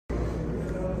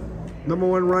Number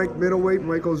 1 ranked middleweight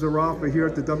Michael Zerafa here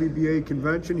at the WBA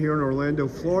convention here in Orlando,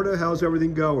 Florida. How's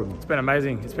everything going? It's been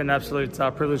amazing. It's been an absolute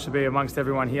privilege to be amongst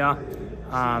everyone here.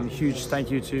 Huge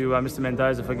thank you to Mr.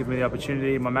 Mendoza for giving me the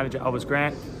opportunity. My manager Elvis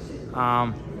Grant.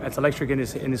 It's electric in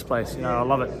this place. You know, I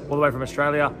love it. All the way from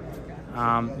Australia.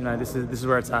 You know, this is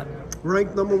where it's at.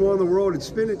 Ranked #1 in the world. It's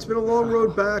been a long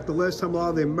road back. The last time a lot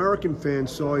of the American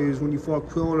fans saw you is when you fought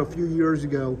Quillen a few years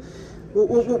ago.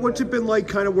 What's it been like,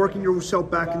 kind of working yourself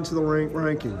back into the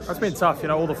rankings? It's been tough. You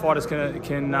know, all the fighters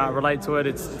can relate to it.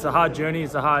 It's a hard journey.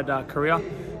 It's a hard career.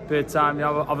 But you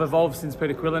know, I've evolved since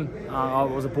Peter Quillen. I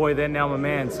was a boy then. Now I'm a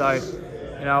man. So,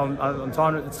 you know,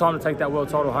 it's time to take that world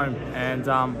title home. And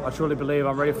I truly believe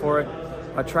I'm ready for it.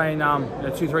 I train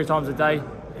 2-3 times a day.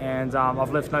 And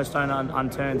I've left no stone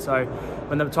unturned. So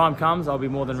when the time comes, I'll be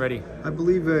more than ready. I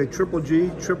believe Triple G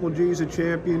is a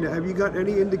champion. Have you got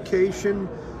any indication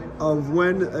of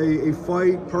when a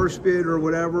fight, purse bid or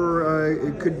whatever,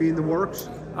 it could be in the works?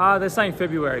 They're saying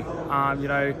February. You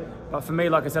know, but for me,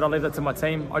 like I said, I leave that to my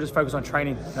team. I just focus on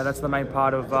training. You know, that's the main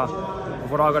part of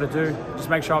what I got to do. Just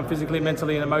make sure I'm physically,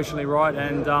 mentally, and emotionally right.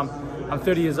 And I'm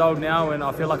 30 years old now, and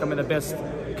I feel like I'm in the best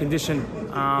condition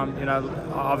you know,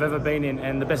 I've ever been in,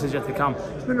 and the best is yet to come.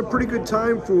 It's been a pretty good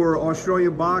time for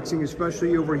Australian boxing,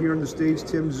 especially over here in the States.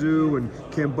 Tim Tszyu and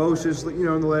Kambosos, you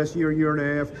know, in the last year and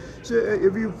a half. So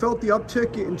have you felt the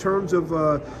uptick in terms of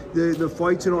the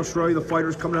fights in Australia, the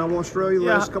fighters coming out of Australia the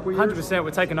last couple of years? 100%.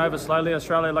 We're taking over slowly.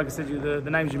 Australia, like I said, the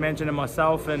names you mentioned, and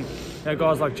myself, and you know,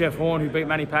 guys like Jeff Horn, who beat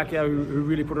Manny Pacquiao, who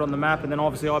really put it on the map, and then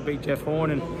obviously I beat Jeff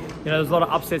Horn, and you know, there's a lot of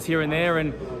upsets here and there,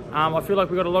 and I feel like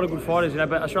we've got a lot of good fighters, you know,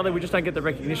 but Australia, we just don't get the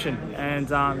recognition. And,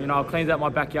 you know, I cleaned out my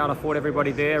backyard. I fought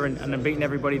everybody there and I'm beating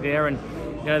everybody there. And,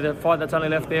 you know, the fight that's only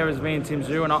left there is me and Tim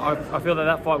Tszyu. And I feel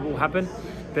that fight will happen.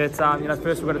 But, you know,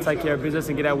 first we've got to take care of business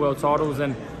and get our world titles.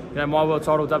 And, you know, my world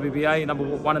title, WBA,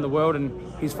 #1 in the world. And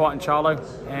he's fighting Charlo.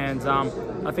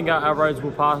 And I think our roads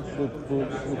will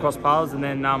cross paths. And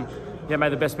then, yeah, may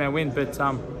the best man win. But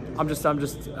I'm just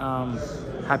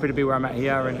happy to be where I'm at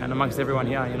here and amongst everyone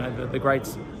here, you know, the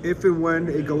greats. If and when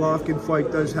a Golovkin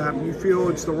fight does happen, you feel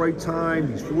it's the right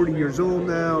time? He's 40 years old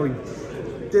now. He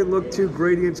didn't look too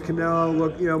great against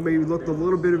Canelo. Maybe looked a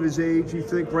little bit of his age. You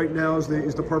think right now is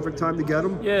the perfect time to get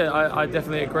him? Yeah, I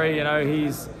definitely agree. You know,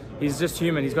 he's just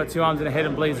human. He's got 2 arms and a head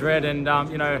and bleeds red. And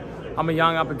you know, I'm a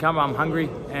young up-and-comer. I'm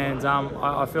hungry, and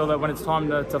I feel that when it's time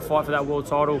to fight for that world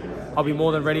title, I'll be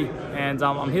more than ready. And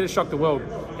I'm here to shock the world.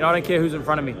 You know, I don't care who's in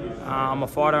front of me. I'm a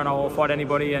fighter, and I will fight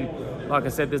anybody. And like I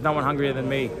said, there's no one hungrier than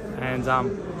me. And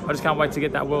I just can't wait to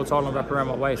get that world title and wrap around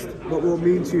my waist. What will it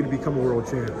mean to you to become a world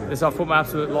champion? Yes, I've put my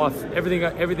absolute life,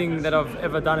 everything that I've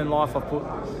ever done in life, I've put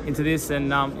into this. And you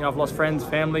know, I've lost friends,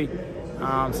 family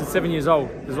since 7 years old.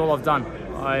 This is all I've done.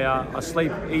 I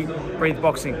sleep, eat, breathe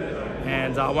boxing,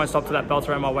 and I won't stop till that belt's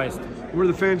around my waist. Where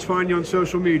do the fans find you on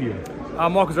social media?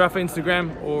 Michael Zerafa,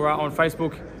 Instagram, or on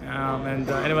Facebook. And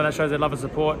anyone that shows their love and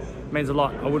support means a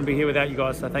lot. I wouldn't be here without you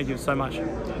guys, so thank you so much.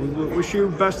 We wish you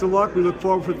best of luck. We look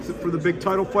forward for the big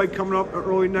title fight coming up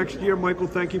early next year. Michael,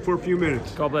 thank you for a few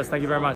minutes. God bless. Thank you very much.